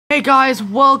Hey guys,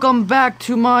 welcome back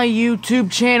to my YouTube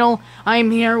channel.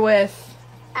 I'm here with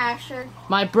Asher,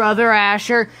 my brother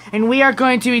Asher, and we are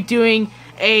going to be doing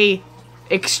a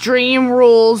Extreme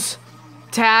Rules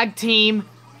Tag Team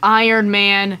Iron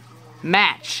Man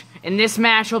match. And this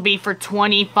match will be for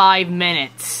 25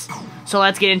 minutes. So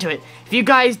let's get into it. If you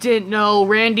guys didn't know,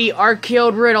 Randy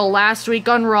RKO'd Riddle last week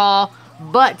on Raw,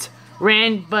 but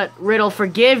Riddle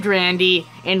forgave Randy,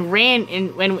 and when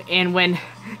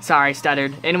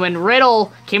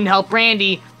Riddle came to help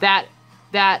Randy, that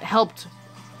helped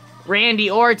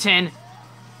Randy Orton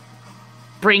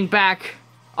bring back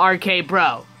RK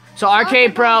Bro. So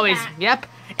RK Bro is, yep,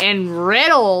 and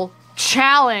Riddle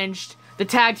challenged the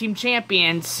tag team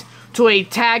champions to a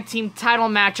tag team title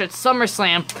match at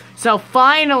SummerSlam. So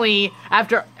finally,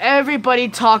 after everybody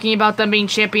talking about them being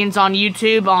champions on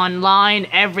YouTube, online,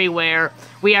 everywhere,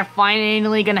 we are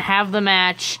finally gonna have the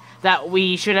match that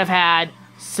we should have had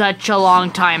such a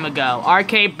long time ago.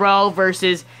 RK Bro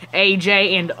versus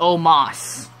AJ and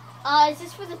OMOS. Is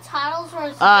this for the titles or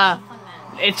is it just a fun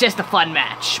match? It's just a fun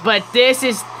match. But this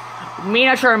is me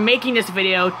and Asher are making this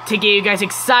video to get you guys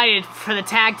excited for the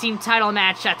tag team title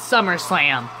match at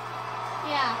SummerSlam.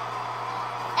 Yeah.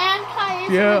 And Kai is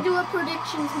gonna do a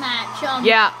predictions match.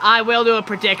 Yeah, I will do a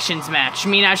predictions match.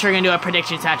 Me and Asher are gonna do a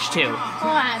predictions match too.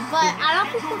 Alright, but I don't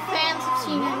think the fans have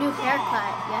seen your new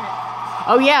haircut yet.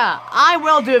 Oh yeah, I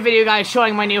will do a video, guys,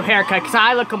 showing my new haircut, because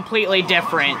I look completely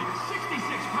different.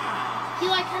 He,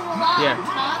 like, has a lot on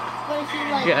top, but he,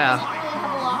 like, doesn't really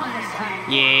have a lot on the side.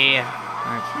 Yeah.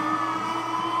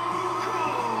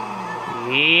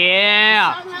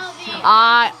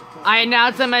 Yeah. I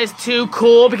announced them as too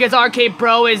cool, because RK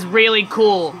Bro is really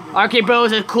cool. RK Bro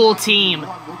is a cool team. Woo!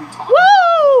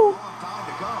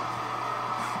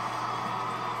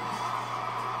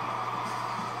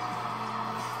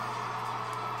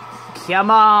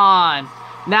 Come on.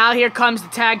 Now here comes the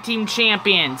tag team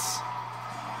champions.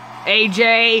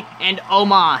 AJ and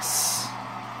OMOS.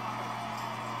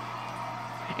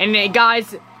 And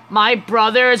guys, my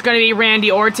brother is going to be Randy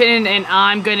Orton and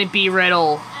I'm going to be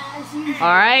Riddle.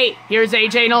 Alright, here's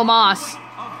AJ and OMOS.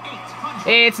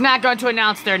 It's not going to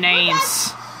announce their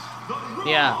names.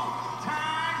 Yeah.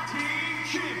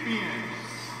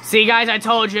 See guys, I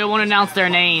told you it won't announce their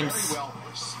names.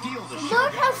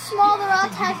 Look how small the Raw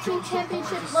Tag Team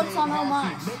Championship looks on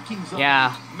OMOS.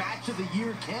 Yeah.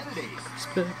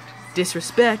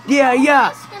 Disrespect. Yeah.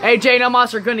 AJ and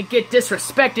OMOS are gonna get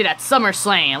disrespected at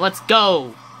SummerSlam. Let's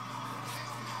go.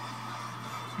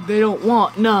 They don't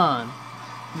want none.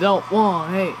 They don't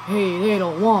want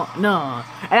none.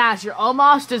 And Asher,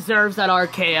 OMOS deserves that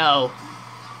RKO.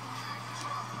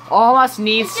 OMOS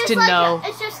needs to know.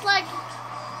 It's just like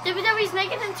WWE's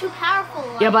making him too powerful.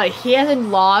 Yeah, but he hasn't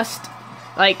lost.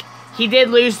 Like, he did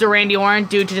lose to Randy Orton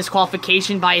due to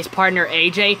disqualification by his partner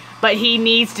AJ, but he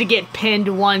needs to get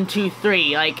pinned 1, 2,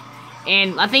 3. Like,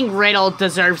 and I think Riddle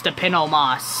deserves to pin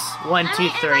OMOS 1, 2,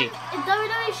 3. Like,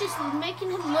 WWE's just making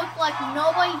him look like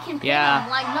nobody can pin him.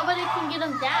 Like, nobody can get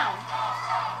him down.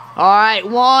 Alright,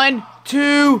 1,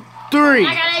 2, 3.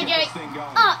 I got AJ.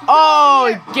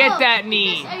 Oh, get that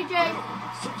knee. AJ.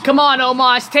 Come on,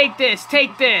 OMOS, take this,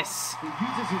 take this.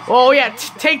 Oh yeah,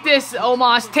 take this,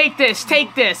 OMOS, take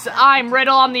this. I'm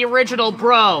Riddle, I'm the original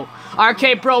bro.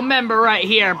 RK Bro member right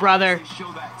here, brother.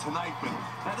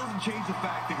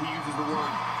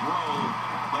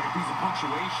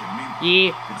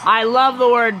 Yeah, I love the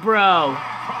word bro.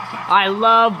 I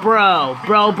love bro.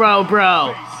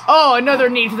 Bro. Oh, another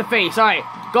knee to the face. Alright,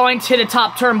 going to the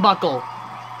top turnbuckle.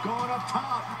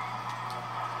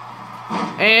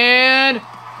 And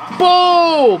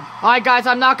boom! Alright guys,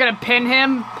 I'm not gonna pin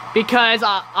him because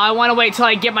I want to wait till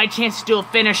I get my chance to do a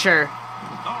finisher.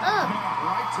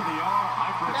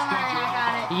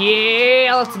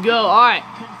 Yeah, let's go. Alright.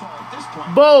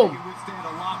 Boom!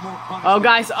 Oh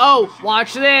guys, oh,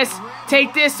 watch this.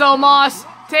 Take this, OMOS.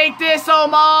 Take this,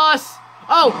 OMOS.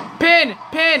 Oh, pin.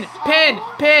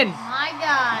 My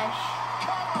gosh.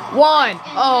 1.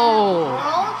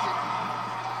 Oh.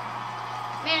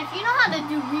 Man, if you know how to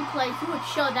do replays, you would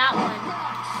show that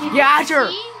one. Yeah,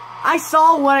 Asher, I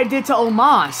saw what I did to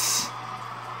OMOS.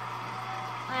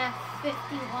 I have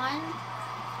 51.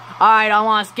 Alright,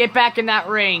 OMOS, get back in that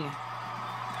ring.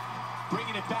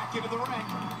 Bringing it back into the ring.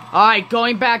 Alright,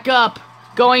 going back up.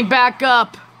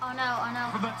 Oh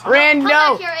no. Ran,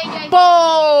 no. Here, AJ.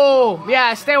 Boom!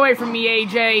 Yeah, stay away from me,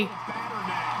 AJ.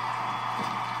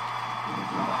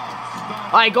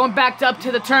 Alright, going back up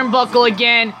to the turnbuckle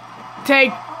again.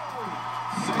 Take.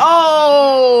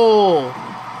 Oh!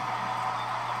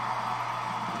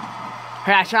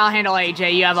 Crash, I'll handle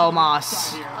AJ. You have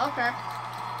OMOS. Okay.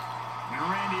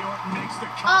 Randy Orton makes the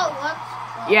Oh,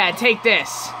 whoops. Yeah, take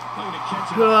this. Looking to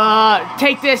catch it.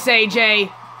 Take this,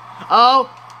 AJ. Oh.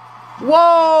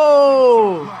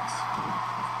 Whoa.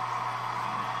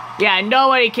 Yeah,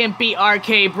 nobody can beat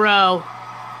RK Bro.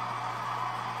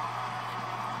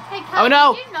 Hey, Kyle, Oh,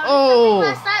 no. Did you notice Oh.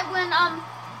 something last night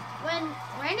when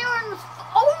Randy Orton was...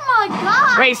 Oh, my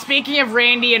God. Wait, speaking of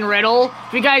Randy and Riddle,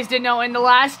 if you guys didn't know, in the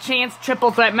last chance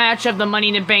triple threat match of the Money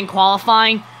in the Bank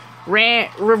qualifying,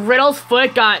 Riddle's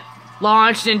foot got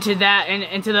launched into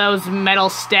those metal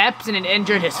steps, and it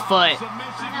injured his foot. I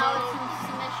know it's in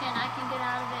submission. I can get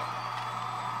out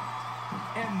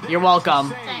of it. You're welcome.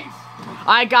 Thanks.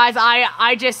 Alright, guys,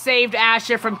 I just saved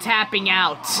Asher from tapping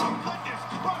out.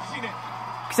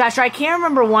 Because, Asher, I can't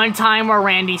remember one time where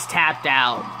Randy's tapped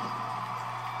out.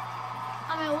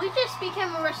 I mean, we just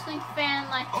became a wrestling fan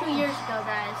like 2 years ago,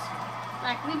 guys.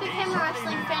 Like, we became a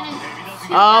wrestling fan in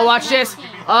 2019. Oh, watch this.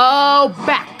 Oh,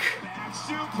 back.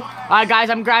 Alright, guys,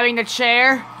 I'm grabbing the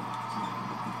chair.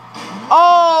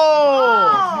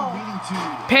 Oh!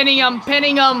 Pinning him.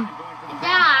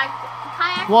 Yeah,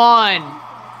 kayak. 1,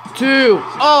 2.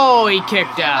 Oh, he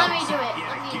kicked out. Let me do it.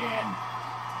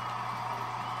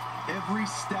 Every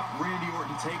step Randy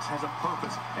Orton takes has a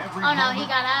purpose. Every Oh, no, he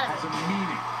moment got out of has it. a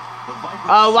meaning. The Viper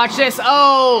Oh, watch this.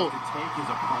 Oh! to take his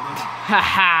opponent.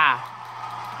 Haha.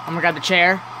 I'm gonna grab the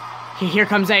chair. Here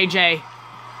comes AJ.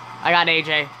 I got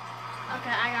AJ. Okay,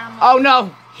 I got him. Oh,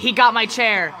 no. He got my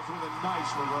chair. With a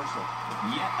nice reversal.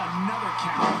 Yet another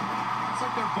count. It's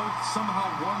like they're both somehow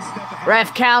one step ahead.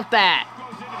 Ref, count that.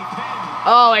 Goes into the pin.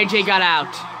 Oh, AJ got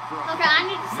out. Okay, I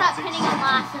need to stop pinning him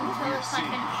last until it's my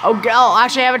finish. Oh,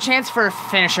 actually, I have a chance for a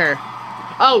finisher.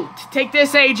 Oh, take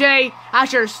this, AJ.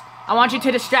 Asher, I want you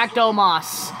to distract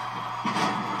OMOS.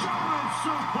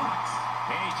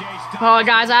 Oh,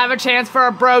 guys, I have a chance for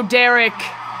a bro, Derek.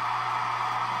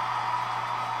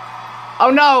 Oh,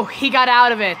 no, he got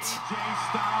out of it.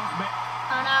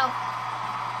 Oh no.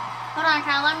 Hold on,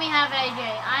 Kyle, let me have AJ.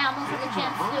 I almost have a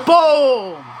chance to do it.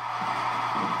 Boom.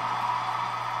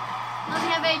 Let me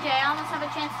have AJ. I almost have a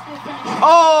chance to do a finish.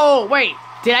 Oh, wait.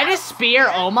 Did I just spear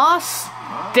OMOS?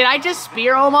 Did I just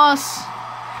spear OMOS?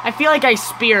 I feel like I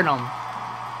speared him.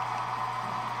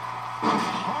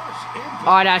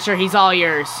 Alright, Asher, he's all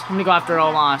yours. I'm gonna go after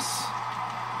OMOS.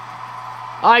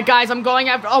 Alright, guys, I'm going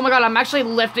after... Oh my god, I'm actually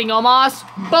lifting OMOS.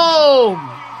 Boom!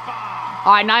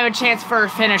 Alright, now I have a chance for a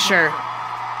finisher.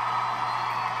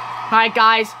 Alright,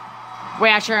 guys.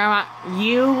 Wait, Asher,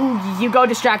 you go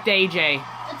distract AJ.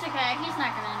 It's okay. He's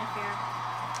not gonna interfere.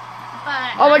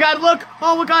 But Oh my god, look!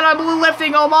 Oh my god, I'm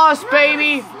lifting OMOS,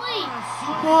 baby! Sleep.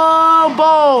 Whoa,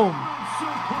 boom!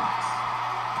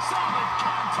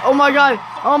 Oh my god!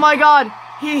 Oh my god!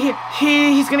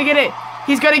 He's gonna get it!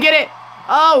 He's gonna get it!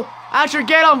 Oh! Asher,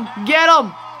 get him! Get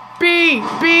him! B!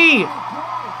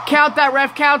 Count that,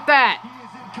 ref, count that!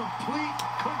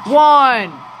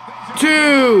 1,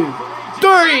 2,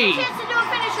 3! Chance to do a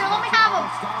finisher. Let me have him.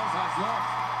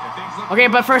 Okay,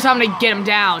 but first I'm gonna get him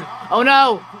down. Oh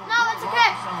no! No, it's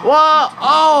okay. Whoa!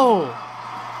 Oh!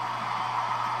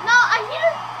 No, I need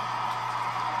to.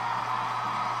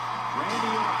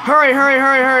 Hurry!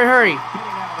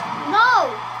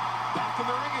 No.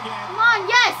 Come on,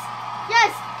 yes.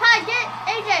 Kai, get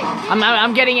AJ.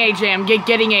 I'm getting AJ. I'm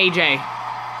getting AJ.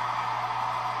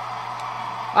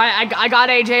 I got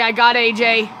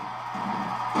AJ.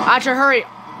 Asher, hurry.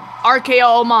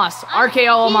 RKO OMOS.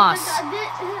 RKO OMOS.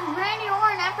 Randy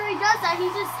Orton, after he does that,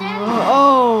 he's just standing there.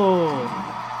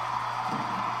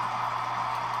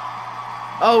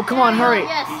 Oh, come on, hurry.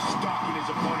 Yes. He's stalking his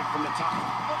opponent from the top.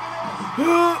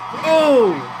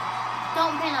 Oh.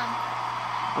 Don't pin him.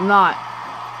 I'm not.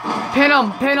 Pin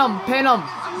him.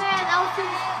 Oh man, that was too.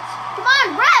 Come on,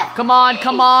 ref.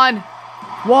 Come on.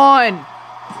 1,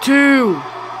 2,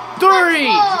 3.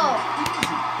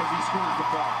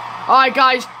 Alright,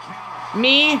 guys.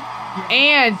 Me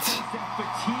and...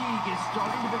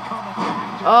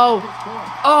 Oh.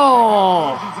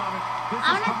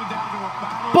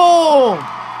 Boom.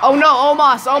 Oh no,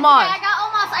 OMOS. Okay, I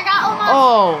got OMOS.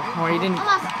 Oh, you didn't...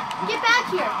 OMOS, get back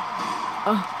here.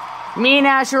 Me and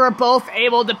Asher are both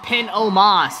able to pin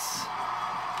OMOS.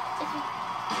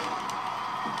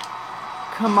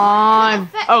 Come on.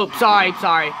 Oh, sorry. What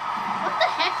the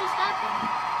heck just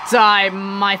happened? Sorry,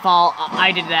 my fault.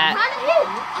 I did that.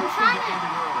 I'm trying to.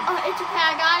 Oh, it's okay.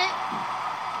 I got it.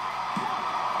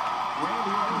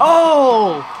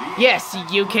 Oh! Yes,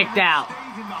 you kicked out.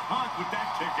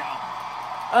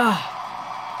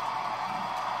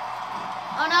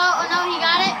 Oh no, he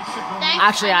got it. Thanks.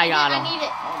 Actually, I got him. I need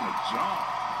it.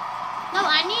 No,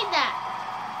 I need that.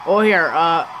 Oh, here,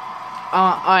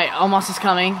 alright, almost is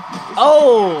coming.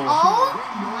 Oh! Oh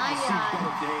my god.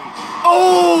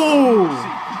 Oh!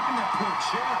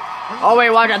 Oh, wait,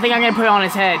 watch. I think I'm going to put it on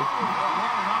his head.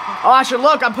 Oh, Asher,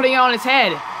 look. I'm putting it on his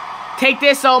head. Take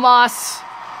this, Omos.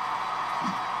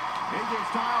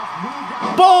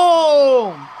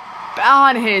 Boom!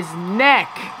 On his neck.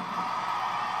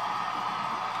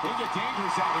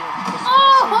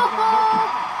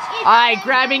 Oh! Alright,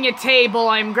 grabbing a table.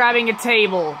 I'm grabbing a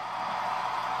table.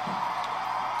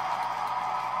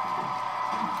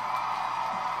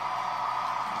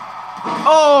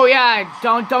 Oh, yeah.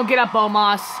 Don't get up,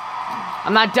 Omos.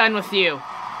 I'm not done with you.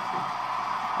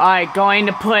 Alright, going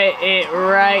to put it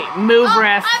right. Move,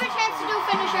 ref. I have a chance to do a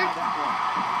finisher.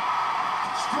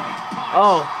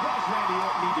 Oh.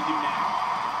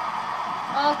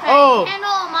 Okay. Oh. Handle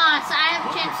Omos. I have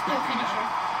a chance to do a finisher.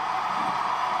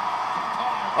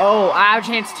 Oh, I have a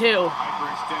chance too.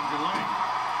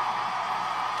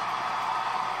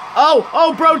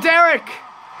 Oh, bro, Derek.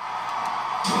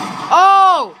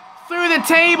 Oh, through the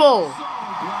table.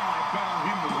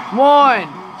 1,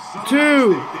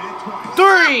 2,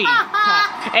 3.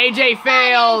 AJ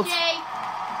failed. AJ.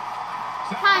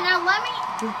 Hi, now let me.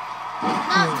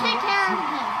 Now take care of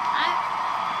him.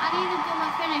 I need to do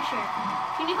my finisher.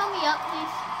 Can you help me up,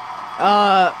 please?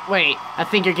 Wait. I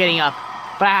think you're getting up.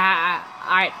 But I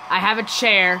have a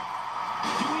chair.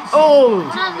 Oh.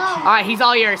 All right, he's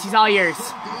all yours. He's all yours.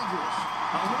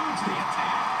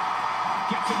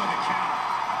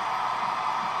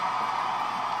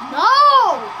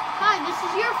 No! Hi, this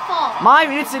is your fault.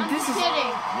 This is.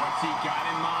 Kidding. What's he got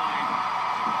in mind?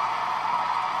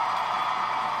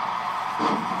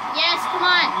 Yes, come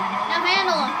on. Now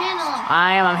handle him. Handle him.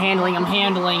 I'm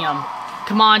handling him.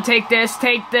 Come on, take this.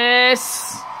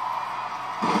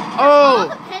 All Oh.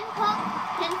 the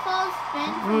pinfalls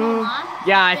been through Omos?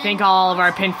 Yeah, I think all of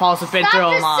our pinfalls have been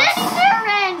through Stop Omos. just sitting there,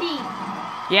 Randy.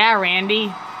 Yeah,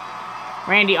 Randy.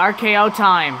 Randy, RKO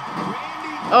time.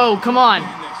 Oh, come on.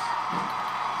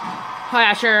 Hi,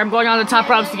 Asher. I'm going on the top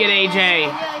ropes to get AJ.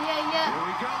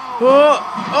 Yeah.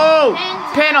 Oh,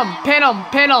 pin him.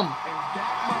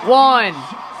 1,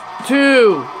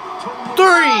 2, 3.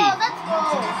 Oh, let's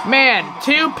go. Man,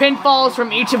 2 pinfalls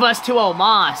from each of us to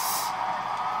Omos.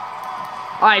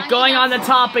 Alright, going on the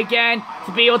top again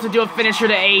to be able to do a finisher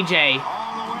to AJ.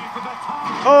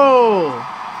 Oh.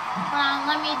 Hold on,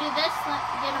 let me do this.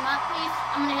 Get him up, please.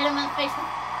 I'm gonna hit him in the face.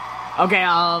 Okay,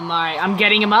 alright, I'm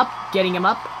getting him up.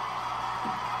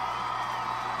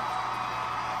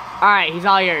 Alright, he's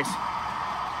all yours.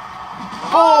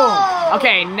 Boom!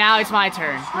 Okay, now it's my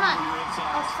turn. Hold on.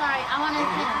 Oh, sorry. I want to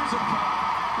hit him.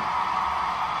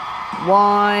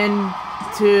 1,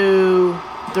 2,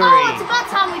 3. Oh, it's about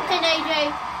time we pinned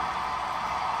AJ.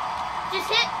 Just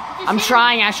hit. I'm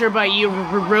trying, Asher, but you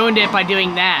ruined it by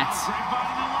doing that.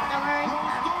 Don't worry.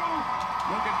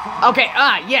 Okay,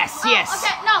 yes. Okay,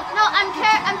 no, I'm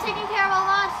taking care of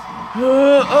Omos.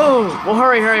 Well,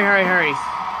 hurry. No,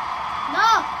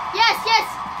 yes.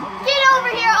 Get over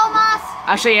here, Omos.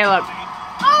 Actually, yeah, look.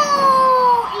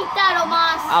 Oh, eat that,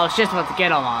 Omos. I was just about to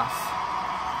get Omos.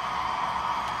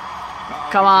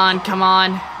 Come on.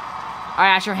 Alright,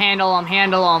 Asher, handle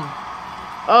him.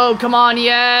 Oh, come on,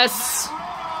 yes.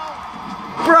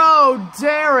 Bro,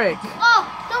 Derek. Oh,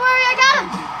 don't worry, I got him.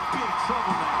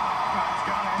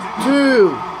 2,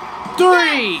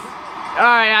 3.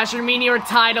 Alright, Asher, me and you are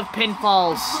tied of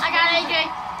pinfalls. I got AJ.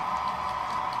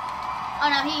 Oh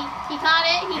no, he caught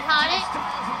it.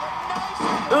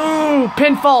 Ooh,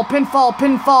 pinfall.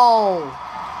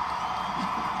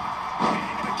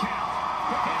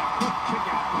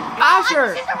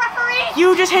 Asher, Hit the referee.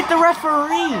 you just hit the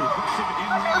referee.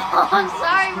 Oh, I'm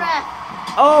sorry, ref.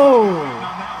 Oh.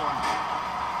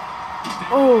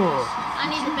 I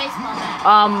need the baseball bat.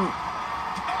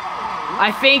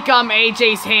 I think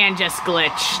AJ's hand just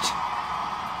glitched.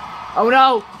 Oh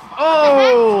no.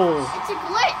 Oh. It's a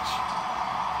glitch.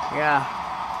 Yeah.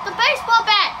 The baseball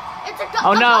bat. It's a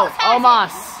Oh no,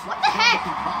 Omos. What the heck?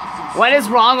 What is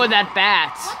wrong with that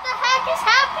bat? What the heck is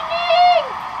happening?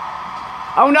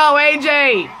 Oh no,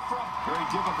 AJ.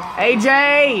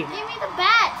 AJ. Give me the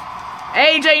bat.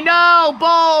 AJ, no.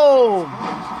 Boom.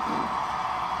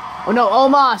 Oh no,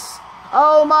 Omos.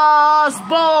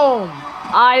 Boom.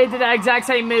 I did that exact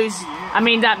same move. I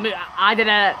did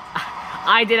that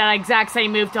exact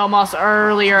same move to Omos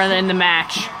earlier in the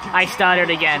match. I stuttered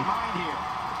again.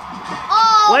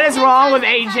 Oh, What is wrong with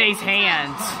AJ's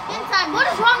hands? Inside. What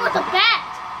is wrong with the bat?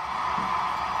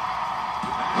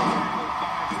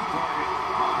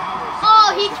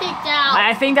 Oh, he kicked out.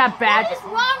 I think that bat. What is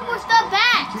wrong with the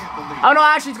bat? Oh no,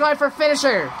 actually, he's going for a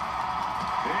finisher.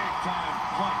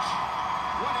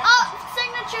 Oh,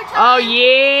 signature time. Oh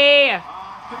yeah.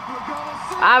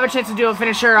 I have a chance to do a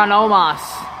finisher on OMOS.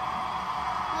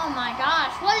 Oh my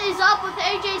gosh, what is up with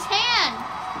AJ's hand?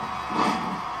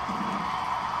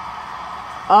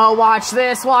 Oh, watch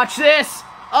this, watch this.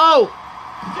 Oh,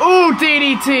 ooh,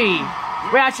 DDT.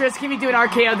 Wait, actually, let's keep me doing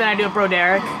RKO, then I do a Bro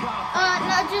Derek. No,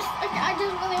 I just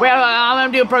really Wait, I'm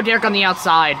gonna do a Bro Derek on the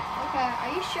outside. Okay, are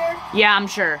you sure? Yeah, I'm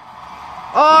sure.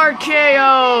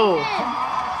 RKO.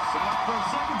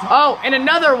 Oh, and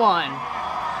another one.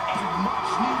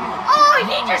 Oh,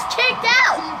 he just kicked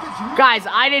out. Guys,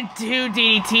 I did 2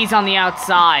 DDTs on the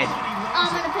outside. I'm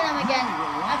gonna pin him again.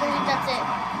 I believe that's it.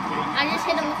 I just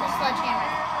hit him with a sledgehammer.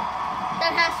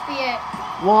 That has to be it.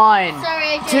 1,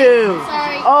 Sorry, AJ. 2.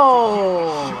 Sorry.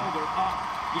 Oh.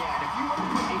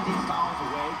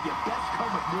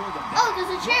 Oh,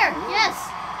 there's a chair. Yes.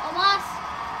 OMOS.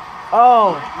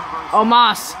 Oh.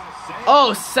 OMOS.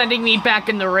 Oh, sending me back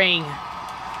in the ring.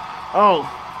 Oh.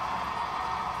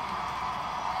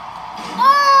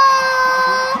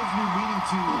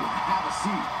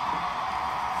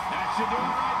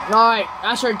 Alright,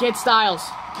 Asher, get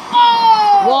Styles.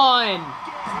 Oh! 1,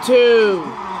 2,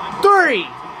 3.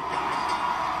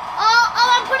 Oh,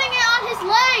 I'm putting it on his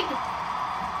leg.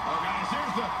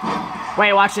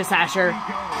 Wait, watch this, Asher.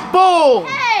 Boom!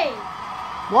 Hey!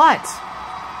 What?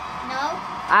 No?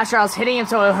 Asher, I was hitting him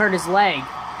so it hurt his leg.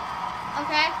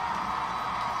 Okay.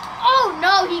 Oh,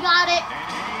 no, he got it.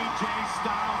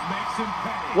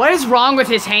 What is wrong with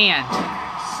his hand?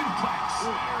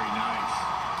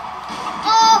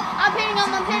 Oh, I'm pinning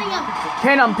him, I'm pinning him.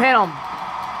 Pin him, pin him.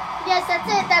 Yes, that's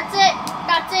it, that's it.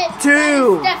 That's it. 2.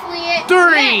 That is definitely it. 3.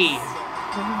 Yes.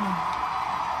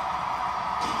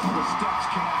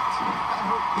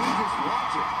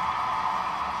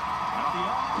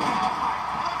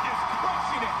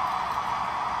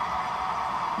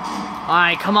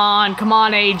 Alright, come on,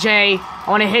 AJ. I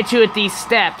want to hit you with these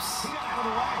steps.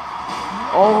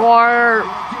 Or...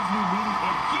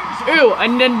 Ooh,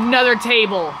 another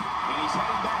table.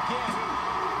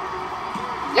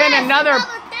 Yes, And another...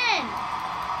 pin.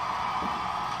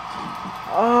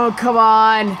 Oh, come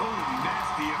on.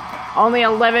 Only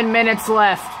 11 minutes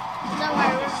left. Don't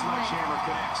worry, we're gonna win.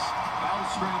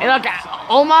 Hey, look,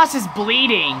 OMOS is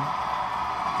bleeding.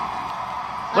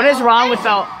 What is wrong with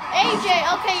the... AJ,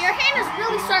 okay, your hand is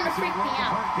really starting to freak me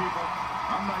out.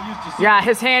 Yeah,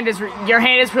 his hand is... Your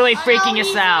hand is really freaking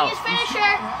us out. His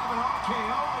finisher.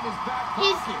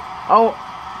 Oh,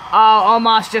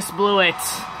 OMOS just blew it.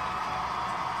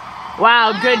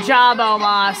 Wow, good job,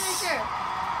 OMOS.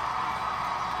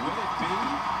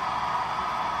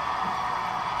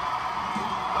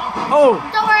 Oh!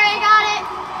 Don't worry, I got it.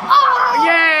 Oh!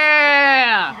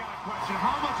 Yeah!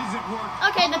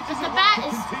 Okay, the bat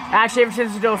is... Actually, ever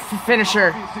since we do a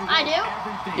finisher. I do?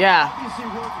 Yeah.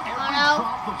 Oh, no.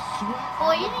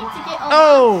 Well, you need to get...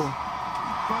 Oh!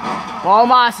 Well,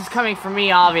 OMOS is coming for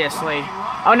me, obviously.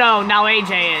 Oh, no, now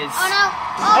AJ is. Oh, no.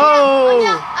 Oh!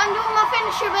 Yeah. I'm doing my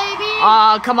finisher, baby.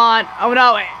 Come on. Oh,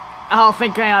 no. Oh,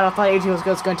 thank God. I thought AJ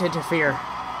was going to interfere.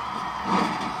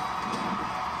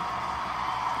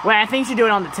 Wait, I think you should do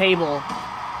it on the table.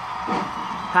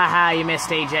 Haha, you missed,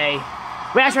 AJ.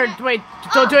 Wait, actually, wait.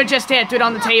 Don't do it just yet. Do it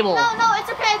on the table. No, it's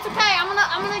okay, it's okay. I'm gonna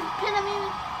pin him in.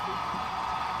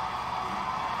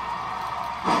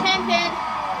 Pin.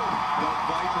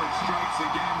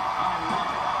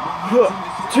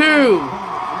 2.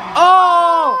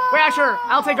 Oh! Wait, Asher,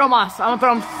 I'll take OMOS. I'm gonna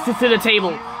throw him through the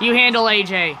table. You handle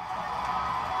AJ.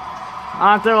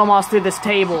 I'm gonna throw OMOS through this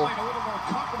table.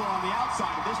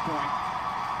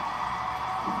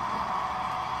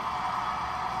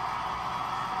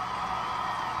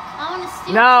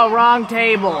 No, wrong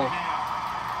table.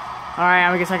 Alright,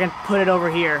 I guess I can put it over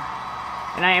here.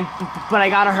 And but I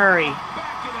gotta hurry.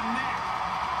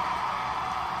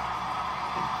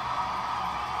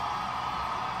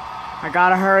 I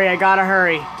gotta hurry.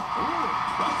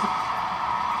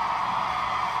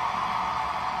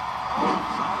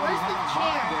 Where's the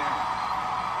chair?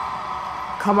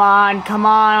 Come on. I'm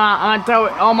gonna throw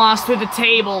it almost through the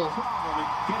table.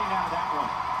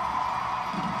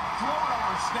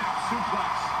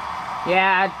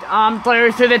 Yeah, I'm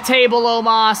through the table,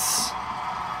 OMOS.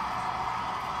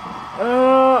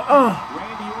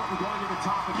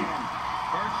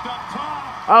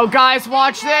 Oh, guys,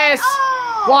 watch this.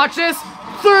 Oh! Watch this.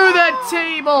 Through the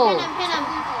table. Pin him.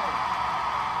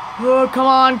 Oh,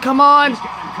 come on.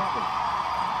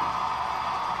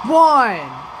 1,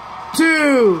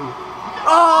 2.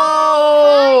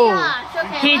 Oh! Gosh,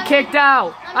 okay, He kicked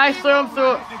out. I threw him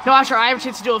through. No, Asher, I have a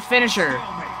chance to do a finisher.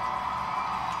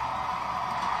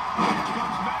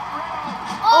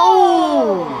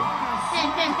 Oh! Pin.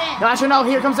 No, Asher, no.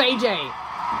 Here comes AJ.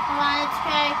 Come on, it's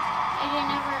okay. AJ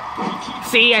never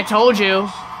See, I told you.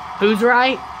 Who's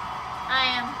right?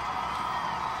 I am.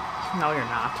 No, you're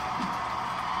not.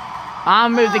 I'll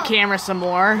move the camera some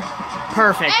more.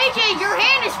 Perfect. AJ, your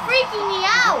hand is freaking me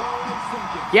out.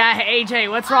 Yeah, AJ,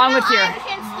 what's wrong with you? I have a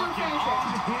chance to do a finisher.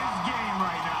 His game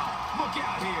right now. Look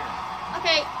out here.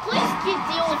 Okay, please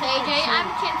deal with AJ. I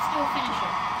have a chance to do a finisher.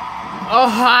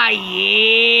 Oh, hi,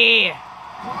 yeah.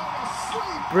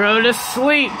 Bro to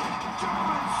sleep.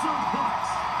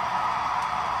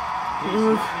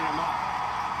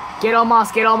 Get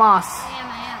OMOS, get OMOS. I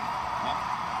am.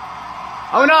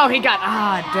 Oh no, he got,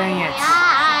 dang it.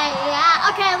 Yeah.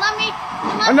 Okay, let me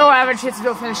Oh no, I have a chance to do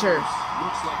a finisher.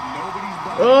 Looks like nobody's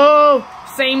buddy. Oh,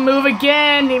 same move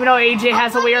again, even though AJ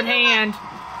has a weird hand.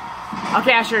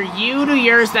 Okay, Asher, you do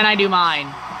yours, then I do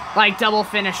mine. Like double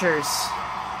finishers.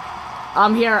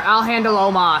 Here, I'll handle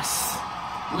OMOS.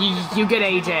 You get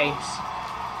AJ.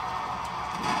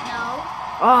 No.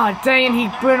 Oh, dang, he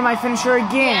ruined my finisher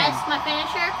again. Yes, my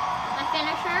finisher. My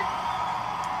finisher.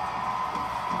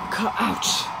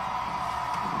 Ouch.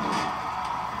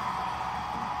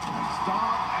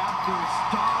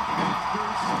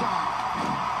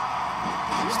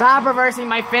 Stop reversing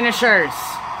my finishers.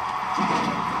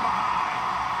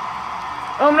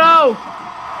 Oh no!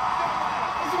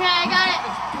 It's okay, I got it.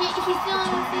 He's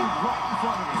dealing with you.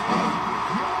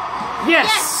 Yes!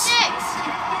 Yes,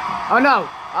 6! Oh no!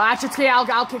 Actually, I'll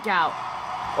kick out.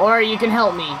 Or you can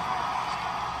help me.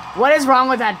 What is wrong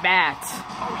with that bat?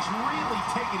 Oh, he's really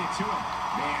taking it to him.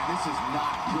 Man, this is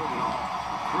not good at all.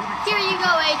 Here you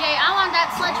go, AJ. I want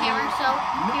that sledgehammer, so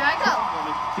here I go.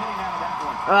 Getting out of that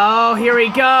one. Oh, here we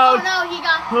go. Oh no, he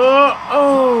got... Oh.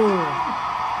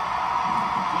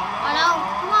 Oh no,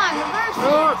 come on, reverse it.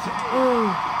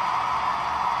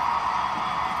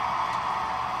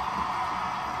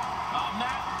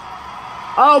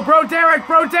 Oh, bro Derek!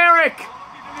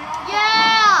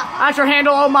 Yeah! Asher,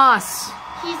 handle OMOS.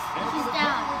 He's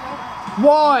down.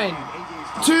 1,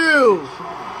 2,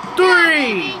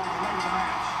 3.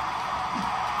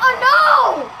 Oh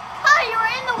no! Hi, you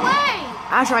were in the way!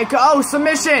 Asher, oh,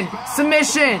 submission!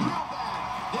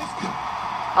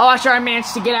 Oh, Asher, I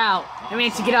managed to get out. I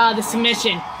managed to get out of the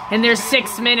submission. And there's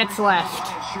 6 minutes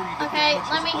left. Okay,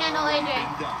 let me handle AJ.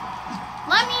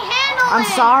 Let me handle it! I'm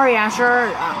sorry,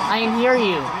 Asher. I didn't hear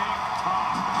you.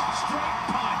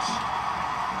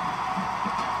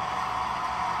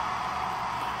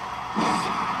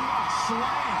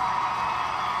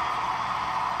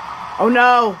 Oh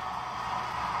no!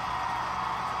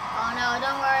 Oh no,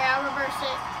 don't worry, I'll reverse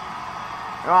it.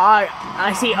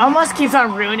 I see. Almost keeps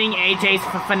on ruining AJ's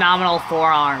phenomenal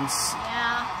forearms.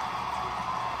 Yeah.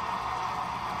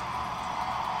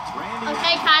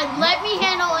 Okay, Kai, let me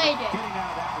handle AJ.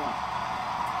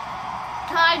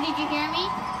 Kai, did you hear me?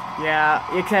 Yeah,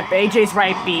 except AJ's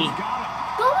right B.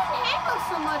 Go and handle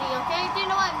somebody, okay? Do you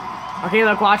know what? Okay,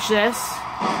 look, watch this.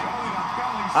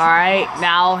 Alright,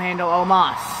 now I'll handle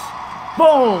OMOS.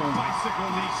 Boom! I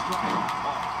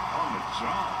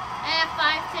have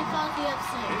 5 pinfalls, you have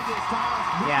 6.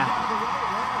 Yeah.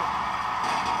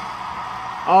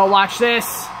 Oh, watch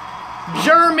this.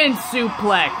 German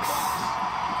suplex.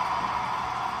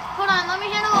 Hold on, let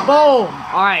me handle him. Boom!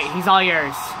 Alright, he's all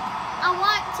yours. I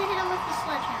want to hit him with the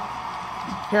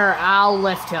sledgehammer. Here, I'll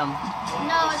lift him.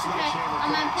 No, it's okay.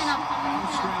 I'm gonna pin him.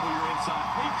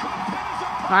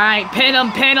 Alright, pin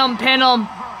him.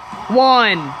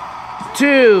 1,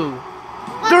 2,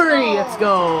 3. Let's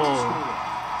go.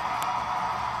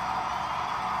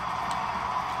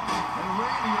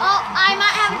 Oh, I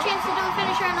might have a chance to do a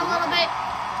finisher in a little bit.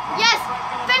 Yes!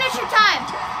 Finisher time!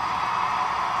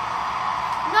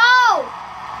 No!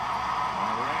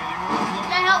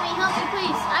 Yeah, help me,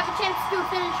 please. I have a chance to do a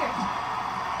finisher.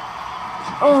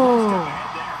 Oh.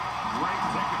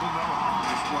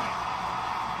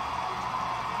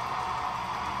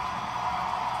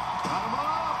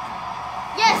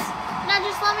 Yes! Now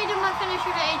just let me do my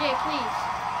finisher to AJ, please.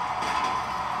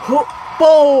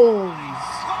 Boom!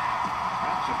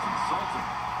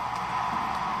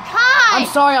 Kai! I'm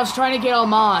sorry, I was trying to get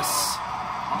OMOS.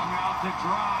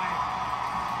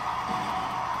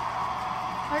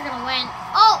 We're gonna win.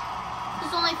 Oh!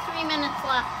 There's only 3 minutes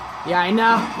left. Yeah, I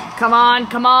know. Come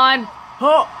on.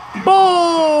 Oh,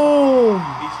 boom!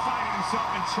 He's finding himself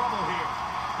in trouble here.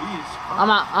 He is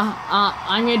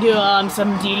I'm gonna do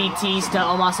some DDTs to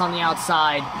OMOS on the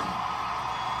outside.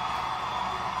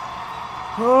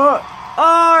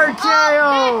 RKO!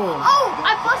 Oh,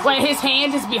 I busted. Wait, his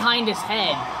hand is behind his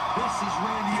head. This is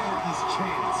Randy Orton's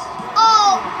chance.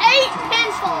 Oh, 8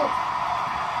 pinfalls.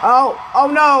 Oh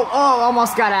no! Oh,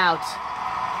 almost got out.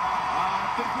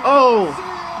 Oh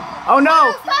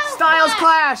no! Styles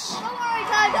clash! Don't worry,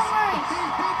 Kai, don't worry.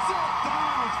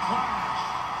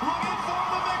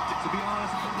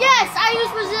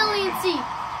 can see.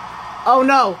 Oh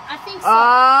no. I think so.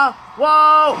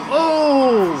 Whoa.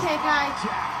 Ooh. Okay, guys.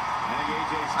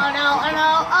 Oh no, oh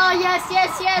no. Oh yes,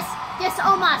 yes, yes. Yes,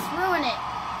 OMOS, ruin it.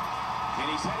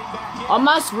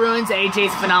 OMOS ruins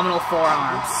AJ's phenomenal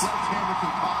forearms.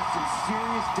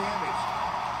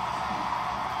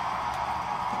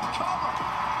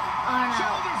 Oh no.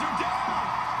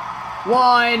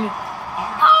 One.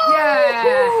 Oh,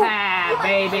 Yeah,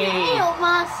 baby. Hey,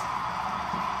 OMOS.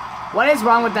 What is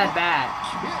wrong with that bat?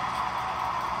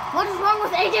 What is wrong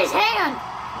with AJ's hand?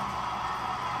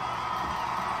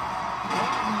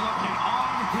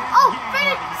 Oh,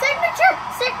 finish! Signature!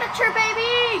 Signature,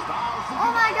 baby!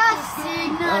 Oh my gosh!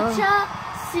 Signature!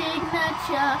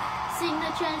 Signature!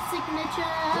 Signature!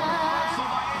 Signature!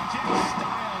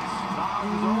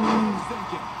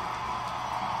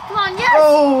 Come on, yes!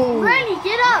 Oh. Randy,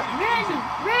 get up! Randy!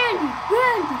 Randy!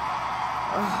 Randy!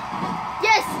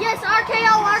 Yes! Yes!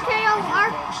 RKO! RKO!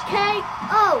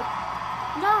 RKO!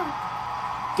 No!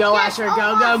 Go, Yes, Asher,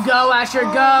 go, go, OMOS. go, Asher,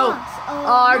 go!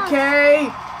 OMOS. RK!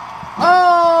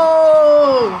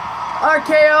 Oh!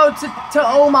 RKO to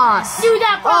OMOS! Do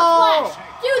that frog Oh. splash!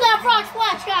 Do that frog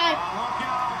splash, guy!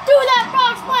 Do that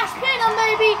frog splash! Pin him,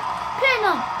 baby!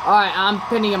 Pin him! Alright, I'm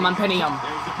pinning him, I'm pinning him.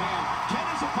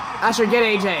 Asher, get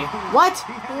AJ. What?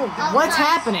 What's nice.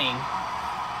 happening?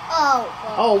 Oh.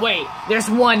 Oh, wait, there's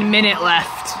 1 minute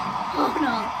left. Oh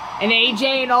no. And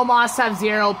AJ and OMOS have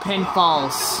 0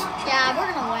 pinfalls. Yeah,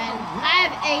 we're gonna win. I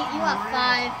have 8, you have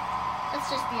 5. Let's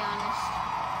just be honest.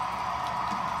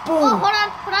 Oh, Boom! hold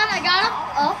on, I got him.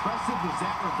 Oh.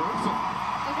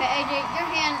 Okay, AJ, your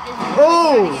hand is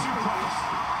Oh!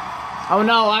 Oh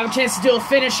no, I have a chance to do a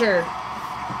finisher.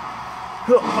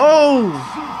 Oh!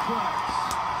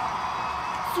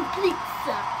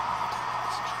 Suplexa.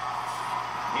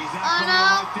 Oh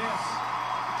no.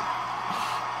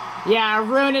 Yeah,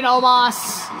 ruined it,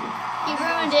 OMOS. He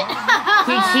ruined it.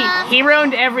 He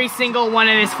ruined every single one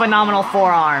of his phenomenal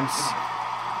forearms.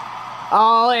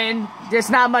 Oh, and there's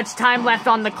not much time left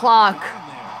on the clock.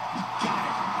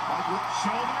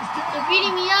 They're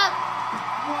beating me up.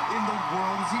 What in the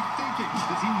world is he thinking?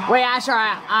 Does he not? Wait, Asher,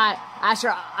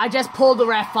 Asher, I just pulled the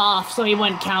ref off, so he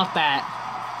wouldn't count that.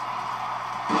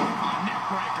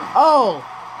 Oh,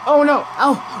 oh no,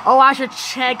 oh, Asher,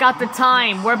 check out the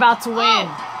time. We're about to win. And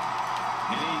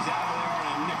he's out of there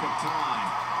in a nick of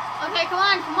time. Okay, come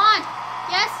on.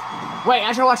 Yes? Wait,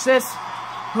 Asher, watch this.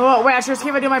 Oh, wait, Asher, see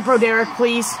if I do my Bro Derek,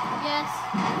 please. Yes.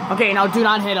 Okay, now do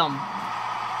not hit him.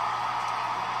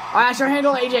 Alright, Asher,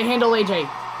 handle AJ,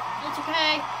 It's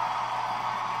okay.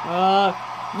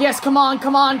 Yes, come on.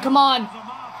 Alright.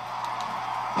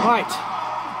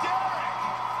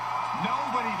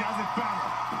 Nobody does it better.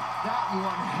 That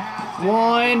one has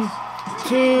 1,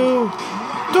 2,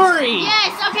 3.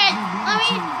 Yes, okay.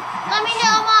 Let me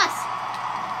hit OMOS.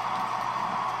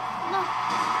 No.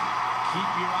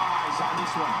 Keep your eyes on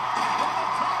this one.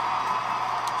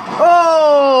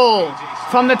 Oh!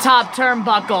 From the top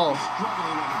turnbuckle.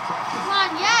 Come on,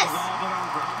 yes.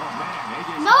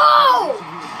 No!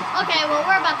 Okay, well,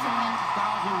 we're about to win.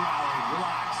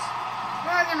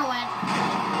 We're gonna win.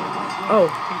 Oh.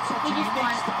 We just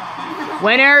won.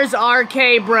 Winners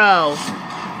RK Bro.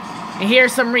 And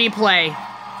here's some replay.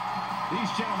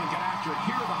 These gentlemen get after it.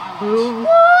 Here are the highlights.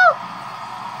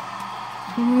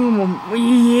 Ooh,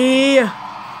 yeah.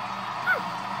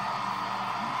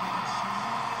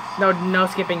 No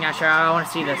skipping, Asher. I want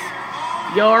to see this.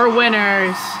 Your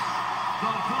winners.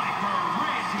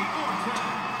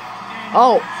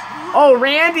 Oh,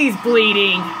 Randy's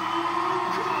bleeding.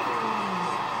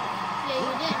 Yeah, you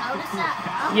didn't notice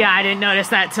that? Oh. Yeah, I didn't notice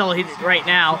that till right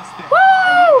now. Woo!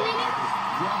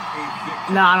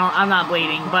 No, I'm not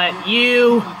bleeding, but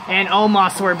you and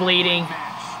OMOS were bleeding.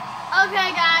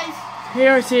 Okay, guys.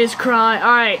 Here's his cry.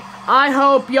 Alright, I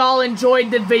hope y'all enjoyed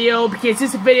the video, because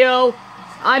this video,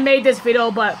 I made this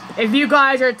video, but if you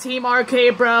guys are Team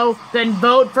RK Bro, then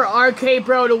vote for RK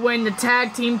Bro to win the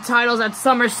tag team titles at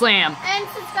SummerSlam. And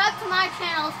subscribe to my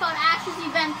channel. It's called Ash's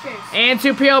Adventures. And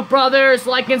to PO Brothers,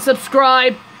 like and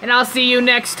subscribe, and I'll see you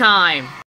next time.